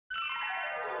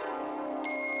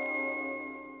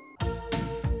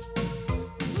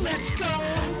Let's go,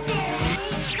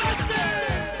 Ghostbusters!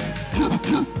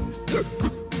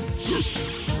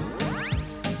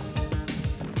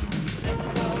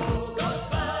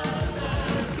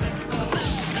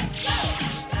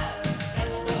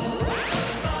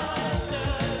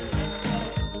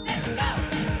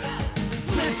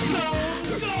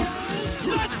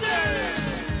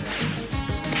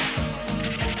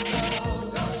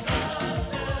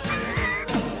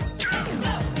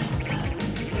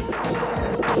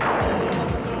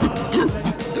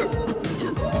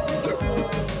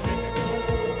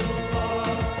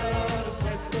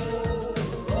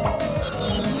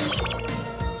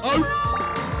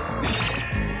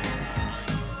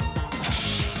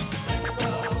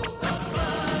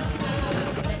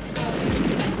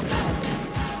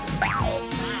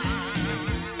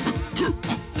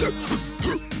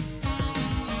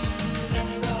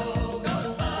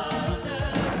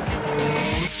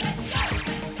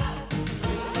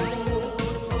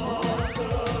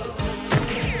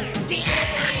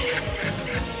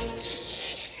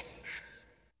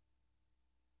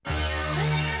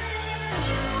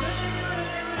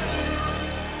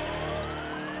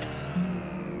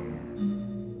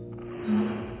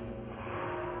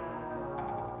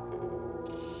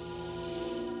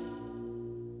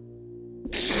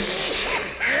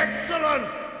 Excellent!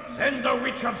 Send the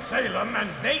Witch of Salem and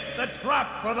bait the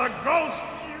trap for the Ghostbusters!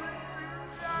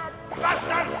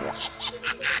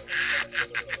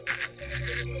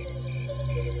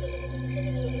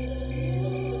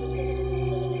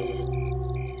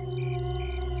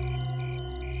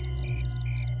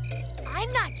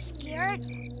 I'm not scared.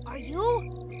 Are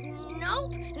you?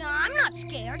 Nope, I'm not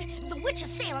scared. The Witch of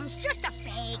Salem's just a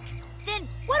fake. Then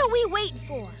what are we waiting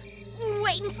for?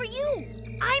 Waiting for you.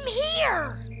 I'm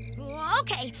here.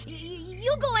 Okay,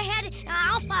 you go ahead,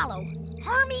 I'll follow.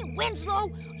 Hermie Winslow,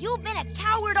 you've been a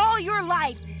coward all your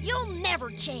life. You'll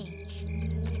never change.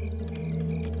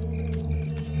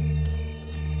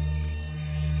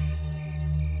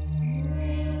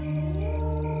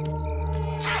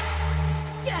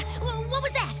 What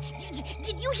was that?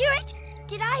 Did you hear it?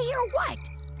 Did I hear what?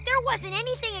 There wasn't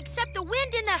anything except the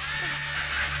wind in the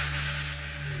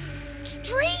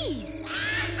trees.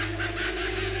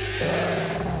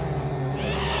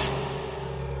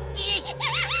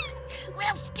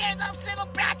 We'll scare those little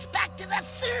brats back to the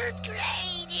 3rd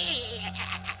grade.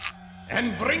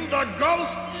 And bring the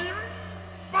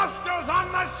Ghostbusters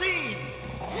on the scene!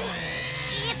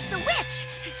 It's the witch!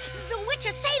 The Witch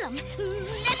of Salem!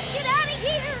 Let's get out of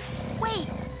here! Wait,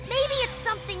 maybe it's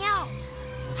something else.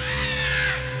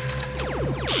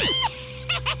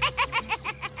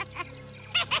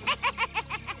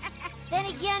 Then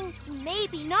again,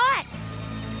 maybe not.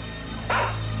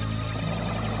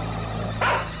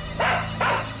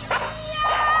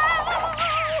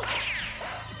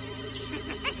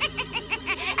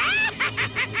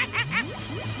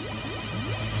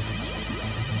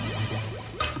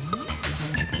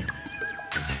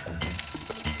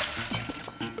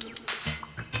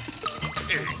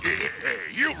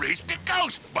 You reached the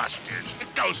Ghostbusters. The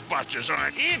Ghostbusters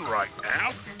aren't in right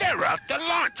now. They're out to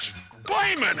lunch.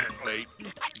 Permanently.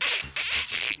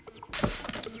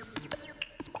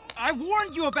 I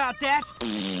warned you about that.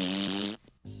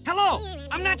 Hello,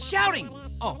 I'm not shouting.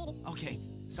 Oh, okay,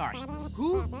 sorry.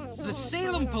 Who? The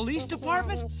Salem Police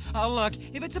Department? Oh, look,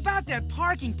 if it's about that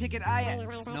parking ticket,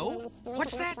 No?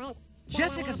 What's that?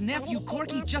 Jessica's nephew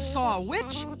Corky just saw a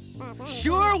witch?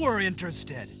 Sure, we're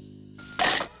interested.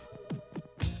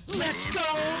 Let's go,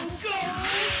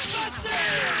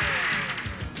 Ghostbusters!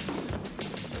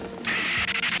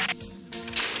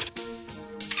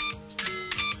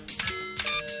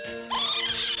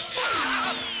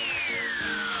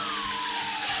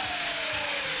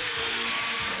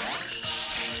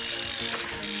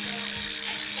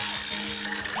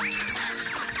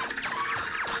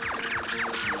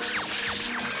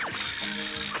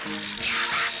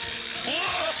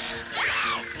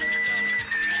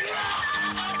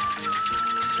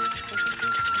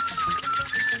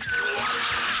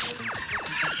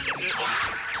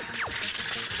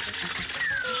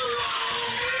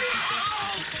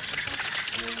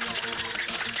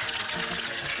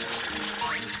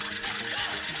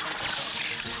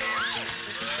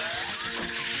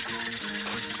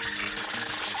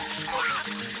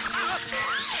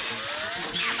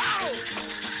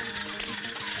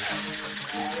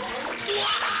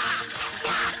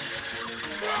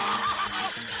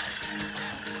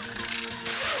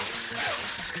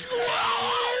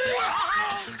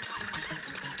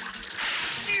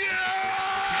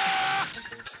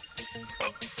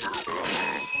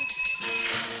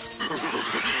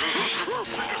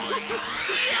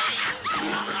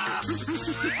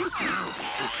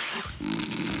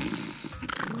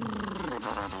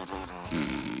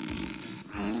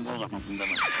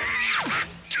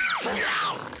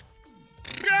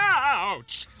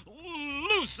 Ouch!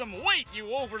 Lose some weight,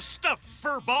 you overstuffed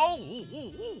furball!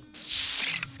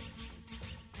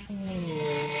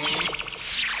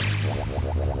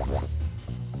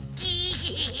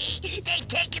 They've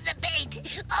taken the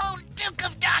bait. Oh, Duke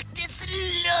of Darkness,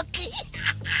 look.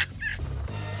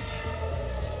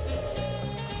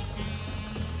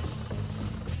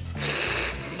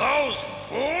 Those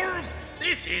fools!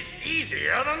 This is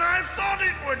easier than I thought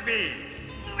it would be.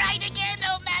 Right again,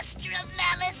 oh Master of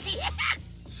Malice.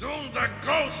 Soon the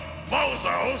ghost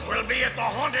bozos will be at the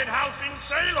haunted house in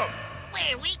Salem.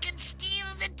 Where we can steal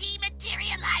the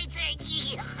dematerializer.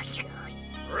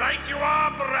 Right you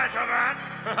are, Bratterman.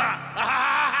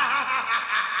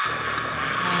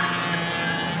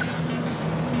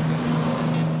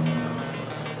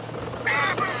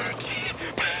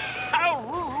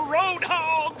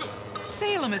 Roadhog!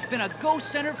 Salem has been a ghost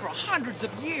center for hundreds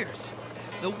of years.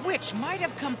 The witch might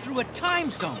have come through a time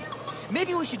zone.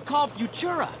 Maybe we should call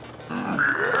Futura.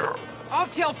 I'll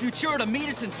tell Futura to meet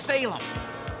us in Salem.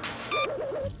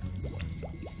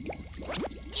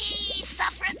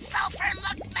 Suffer and sulfur,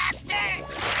 look, Master.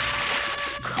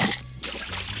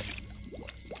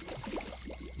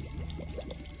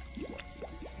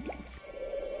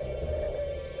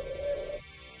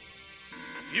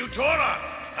 Futura,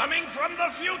 coming from the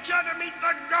future to meet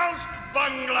the ghost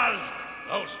bunglers.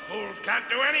 Those fools can't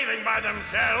do anything by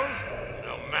themselves.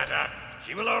 No matter.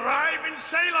 She will arrive in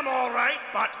Salem, all right,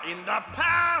 but in the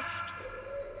past.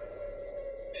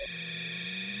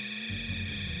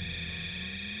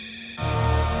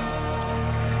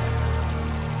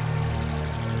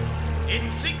 In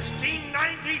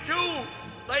 1692,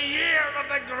 the year of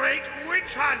the Great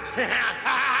Witch Hunt.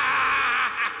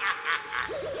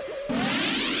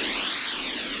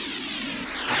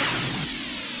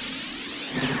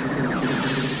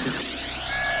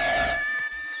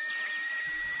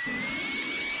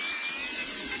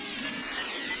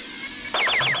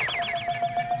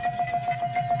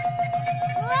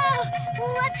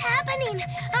 What's happening?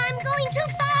 I'm going too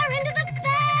far into the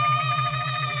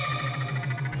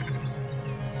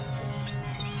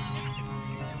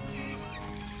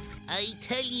I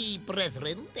tell ye,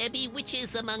 brethren, there be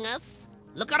witches among us.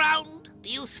 Look around.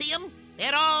 Do you see them?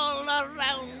 They're all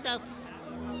around us.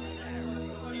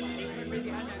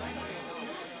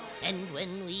 And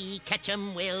when we catch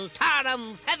 'em, we'll tar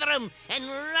 'em, feather 'em, and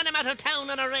run 'em out of town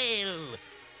on a rail.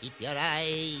 Keep your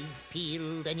eyes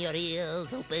peeled and your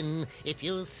ears open. If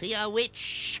you see a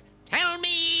witch, tell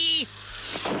me.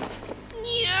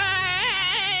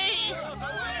 Yay!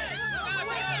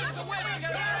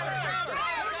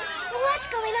 What's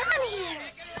going on here?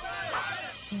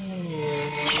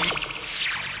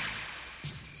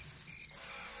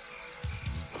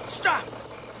 Stop!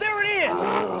 There it is!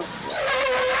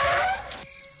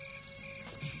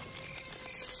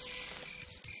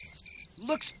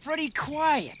 Looks pretty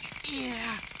quiet.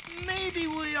 Yeah, maybe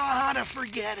we ought to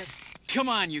forget it. Come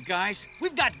on, you guys.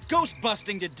 We've got ghost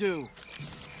busting to do.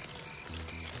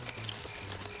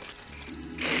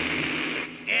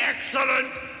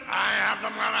 Excellent! I have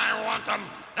them when I want them.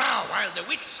 Now, while the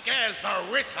witch scares the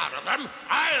wits out of them,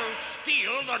 I'll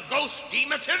steal the ghost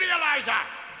dematerializer.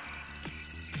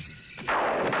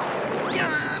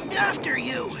 After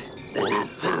you.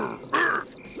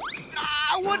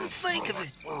 I wouldn't think of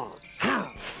it.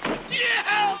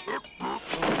 Yeah!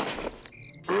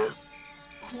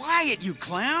 Quiet, you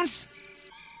clowns.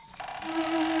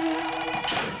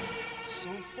 So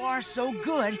far, so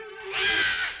good.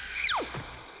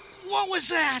 What was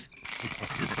that?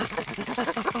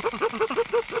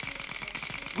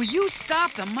 Will you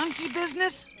stop the monkey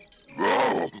business?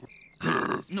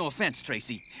 No offense,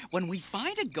 Tracy. When we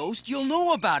find a ghost, you'll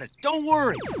know about it. Don't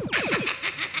worry.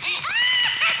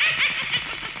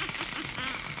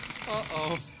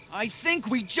 Uh-oh. I think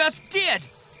we just did.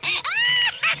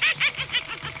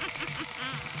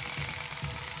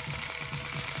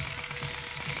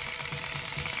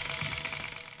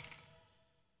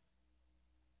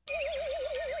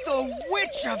 The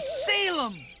Witch of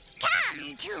Salem!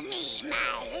 Come to me, my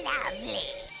lovely.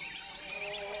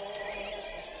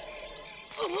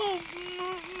 Oh,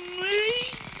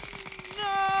 me? No,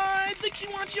 I think she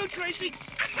wants you, Tracy.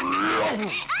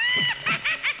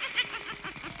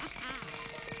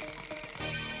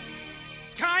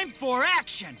 Time for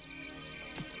action!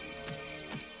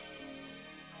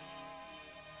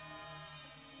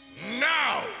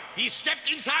 Now! He stepped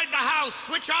inside the house.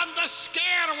 Switch on the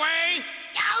scareway.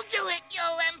 I'll do it, you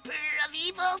Emperor of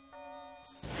Evil.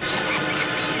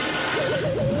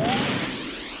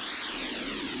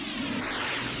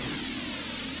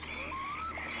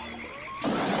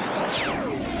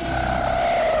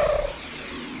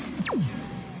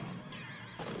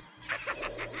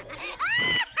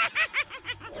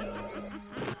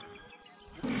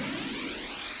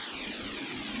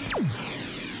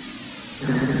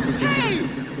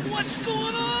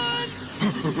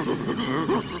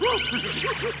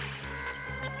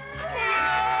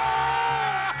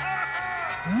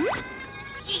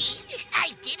 I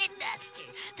did it, Master.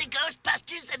 The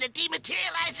Ghostbusters and the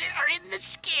dematerializer are in the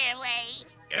scareway.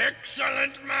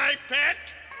 Excellent, my pet.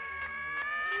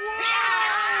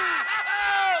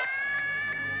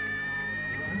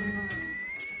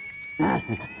 I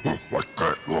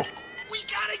can't look. We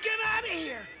gotta get out of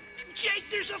here. Jake,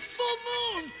 there's a full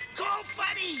moon. Call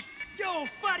Fuddy. Yo,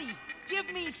 Fuddy,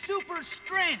 give me super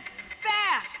strength.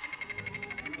 Fast!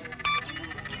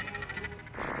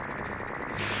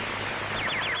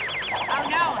 Oh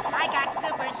no, I got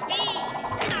super speed.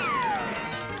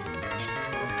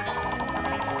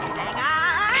 Hang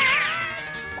on.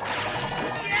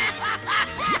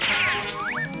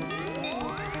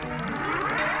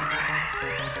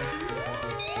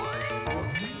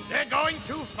 They're going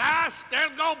too fast.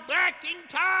 They'll go back in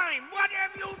time. What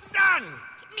have you done?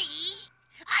 Me?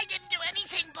 I didn't do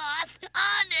anything, boss.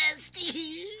 Honest.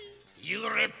 You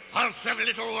repulsive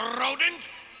little rodent.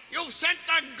 You've sent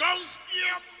the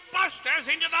Ghostbusters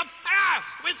into the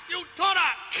past with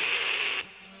Futura.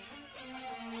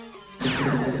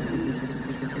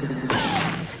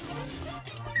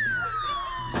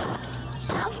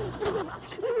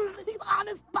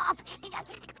 Honest, boss.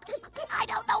 I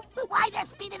don't know why they're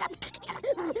speeding up.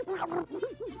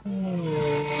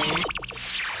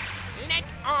 Let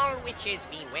all witches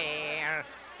beware.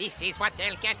 This is what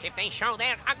they'll get if they show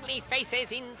their ugly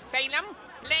faces in Salem.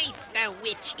 Place the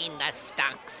witch in the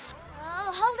stocks.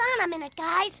 Oh, hold on a minute,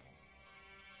 guys.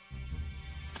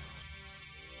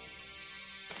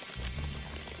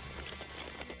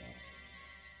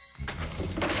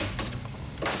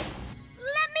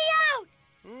 Let me out!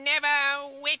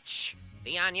 Never, witch.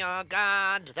 Be on your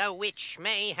guard. The witch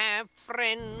may have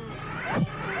friends.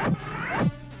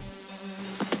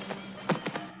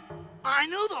 I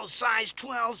knew those size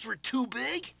 12s were too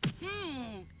big.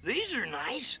 These are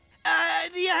nice.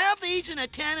 Do you have these in a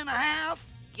 10.5?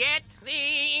 Get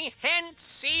thee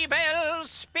hence, evil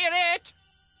spirit.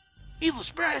 Evil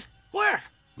spirit? Where?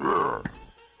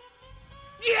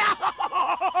 Yeah!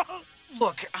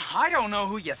 Look, I don't know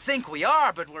who you think we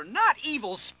are, but we're not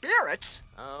evil spirits.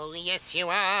 Oh, yes, you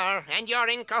are. And you're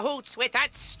in cahoots with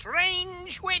that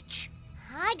strange witch.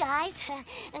 Hi, guys.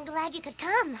 I'm glad you could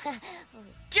come.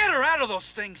 Get her out of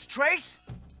those things, Trace.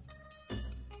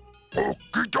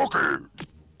 Okie dokie.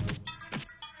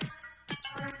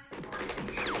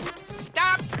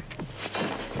 Stop.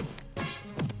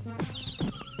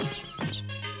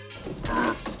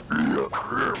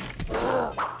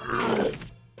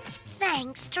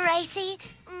 Thanks, Tracy.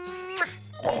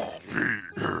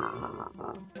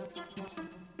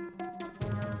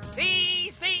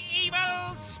 Seize the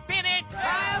evil spirits.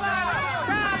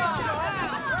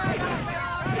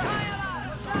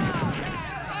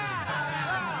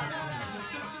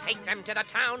 Take them to the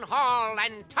town hall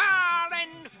and tar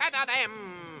and feather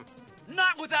them.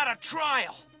 Not without a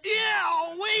trial.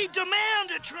 Yeah, we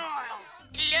demand a trial.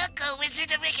 Look, a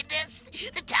wizard of wickedness.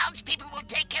 The townspeople will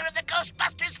take care of the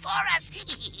Ghostbusters for us.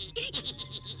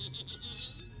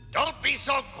 Don't be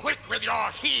so quick with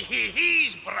your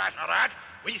hee-hee-hees, Bratterat.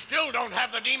 We still don't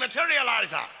have the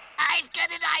dematerializer. I've got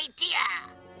an idea.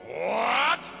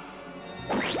 What?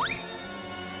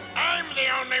 I'm the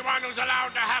only one who's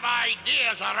allowed to have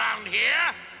ideas around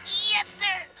here. Yes,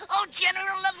 sir. Oh,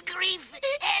 General of Grief.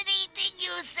 Anything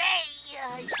you say.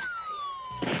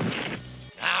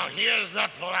 Now, here's the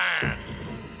plan.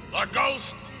 The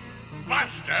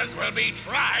Ghostbusters will be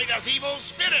tried as evil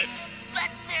spirits. But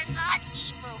they're not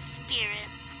evil spirits.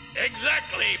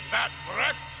 Exactly, Bat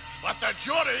Breath. But the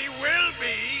jury will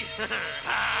be...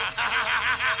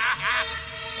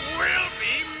 will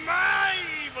be my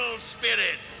evil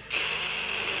spirits.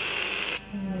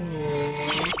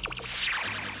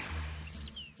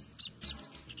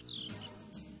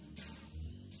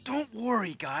 Don't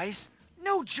worry, guys.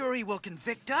 No jury will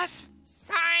convict us.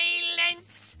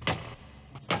 Silence!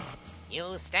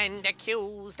 You stand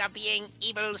accused of being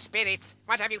evil spirits.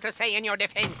 What have you to say in your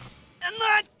defense? I'm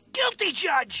not guilty,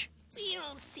 Judge.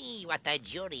 We'll see what the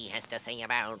jury has to say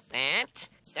about that.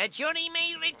 The jury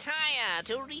may retire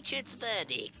to reach its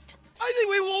verdict. I think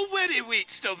we've already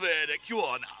reached a verdict, Your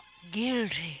Honor.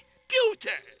 Guilty. Guilty.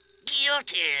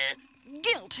 Guilty.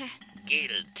 Guilty.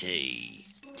 Guilty.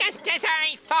 Just as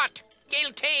I thought.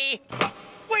 Guilty.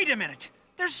 Wait a minute.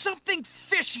 There's something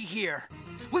fishy here.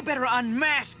 We better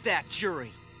unmask that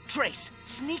jury. Trace,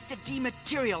 sneak the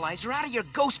dematerializer out of your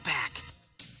ghost pack.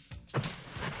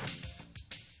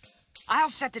 I'll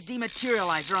set the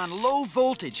dematerializer on low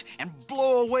voltage and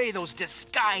blow away those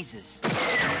disguises.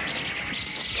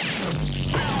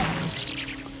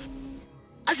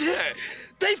 I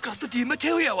They've got the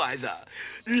dematerializer.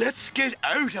 Let's get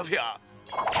out of here.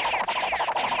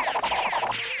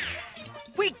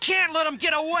 We can't let them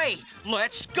get away.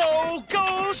 Let's go,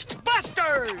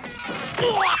 Ghostbusters!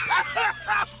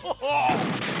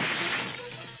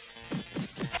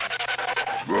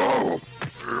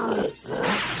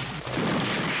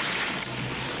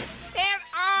 They're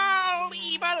all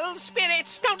evil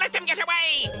spirits. Don't let them get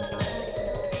away.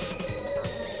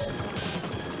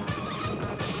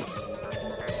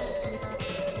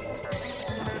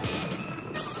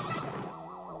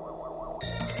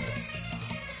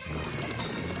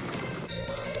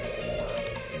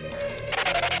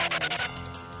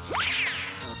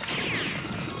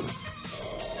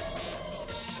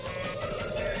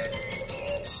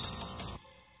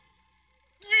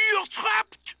 You're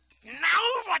trapped. Now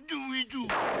what do we do?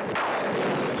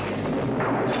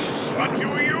 What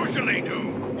you usually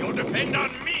do. You'll depend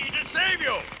on me to save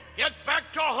you. Get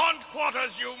back to haunt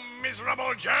quarters, you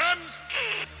miserable germs.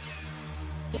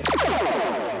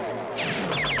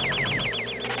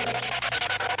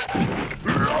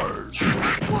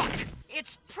 Look,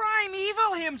 it's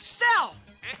Primeval himself.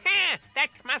 Aha, that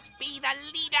must be the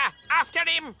leader. After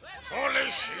him.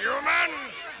 Foolish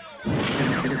humans.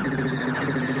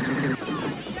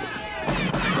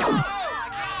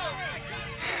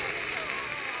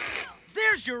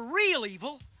 There's your real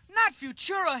evil, not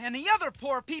Futura and the other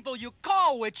poor people you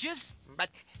call witches. But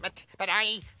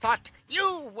I thought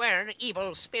you were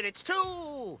evil spirits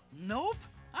too. Nope.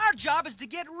 Our job is to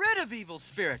get rid of evil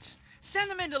spirits. Send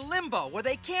them into limbo where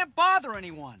they can't bother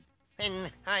anyone.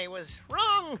 Then I was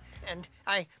wrong, and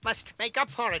I must make up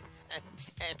for it.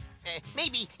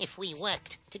 Maybe if we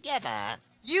worked together.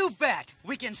 You bet.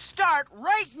 We can start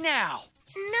right now.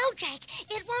 No, Jake,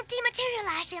 it won't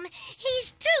dematerialize him.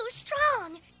 He's too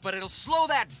strong. But it'll slow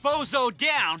that bozo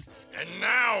down. And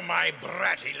now, my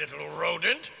bratty little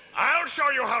rodent, I'll show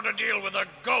you how to deal with the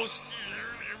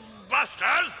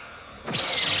Ghostbusters.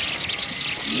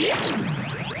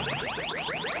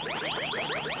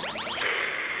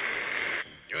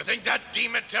 You think that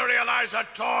dematerializer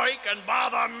toy can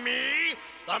bother me,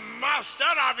 the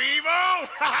master of evil?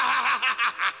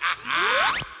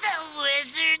 The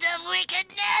Wizard of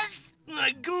Wickedness!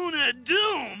 Laguna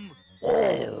Doom.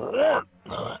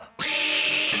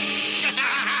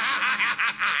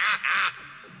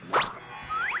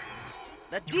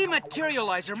 The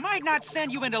dematerializer might not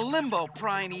send you into limbo,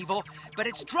 Primeval, but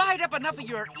it's dried up enough of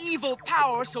your evil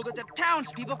power so that the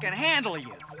townspeople can handle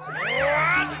you.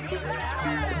 What?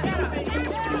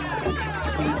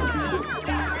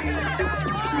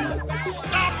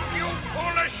 Stop, you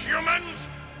foolish humans!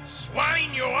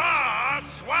 Swine you are,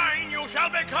 swine you shall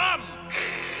become!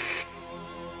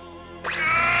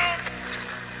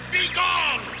 Be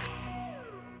gone!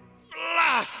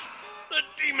 Blast! The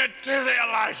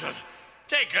dematerializers!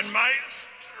 Taken my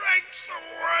strength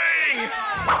away!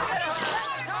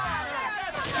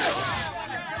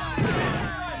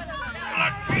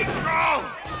 Let me go!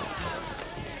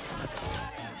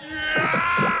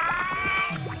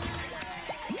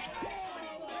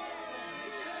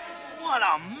 What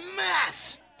a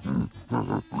mess.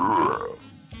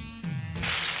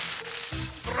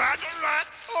 Brat-a-rat,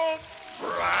 oh,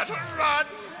 brat-a-rat,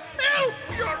 help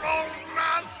your old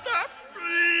master,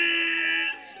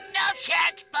 please! No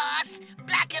chance, boss.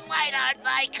 Black and white aren't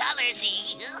my colors.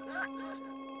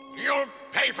 You'll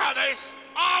pay for this,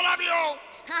 all of you!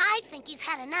 I think he's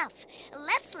had enough.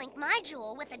 Let's link my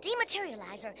jewel with the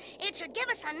dematerializer. It should give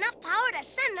us enough power to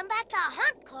send him back to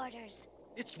hunt quarters.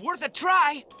 It's worth a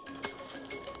try.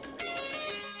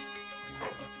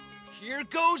 Here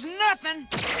goes nothing.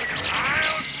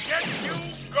 I'll get you,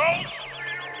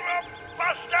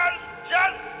 Ghostbusters!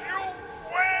 Just you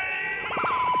wait!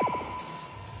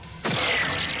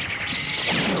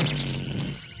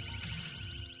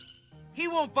 He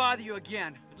won't bother you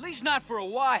again, at least not for a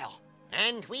while.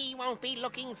 And we won't be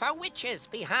looking for witches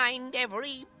behind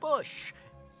every bush.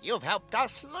 You've helped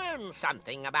us learn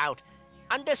something about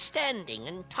understanding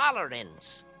and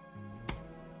tolerance.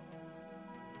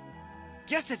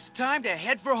 Guess it's time to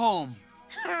head for home.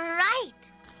 Right.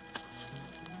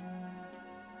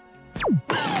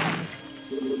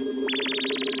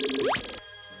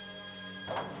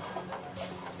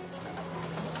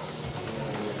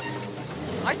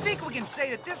 I think we can say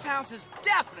that this house has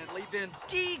definitely been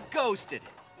de-ghosted.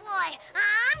 Boy,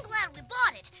 I'm glad we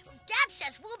bought it. Dad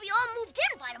says we'll be all moved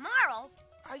in by tomorrow.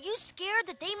 Are you scared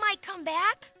that they might come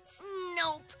back?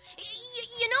 Nope.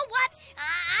 You know what?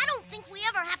 I don't think we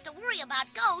ever have to worry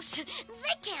about ghosts.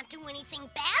 They can't do anything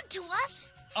bad to us.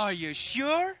 Are you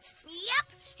sure? Yep.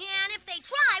 And if they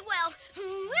try, well,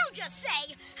 we'll just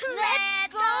say, let's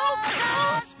go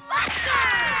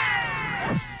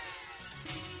Ghostbusters!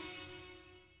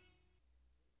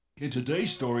 In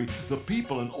today's story, the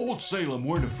people in Old Salem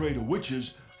weren't afraid of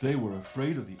witches. They were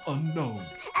afraid of the unknown.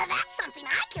 That's something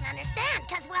I can understand,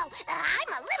 because, well,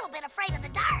 I'm a little bit afraid of the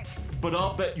dark. But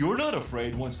I'll bet you're not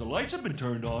afraid once the lights have been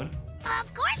turned on.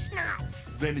 Of course not.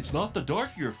 Then it's not the dark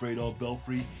you're afraid of,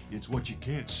 Belfry. It's what you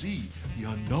can't see, the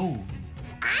unknown.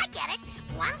 I get it.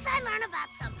 Once I learn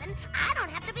about something, I don't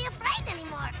have to be afraid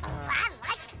anymore. Oh, I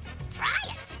like it. Try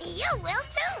it. You will,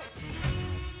 too.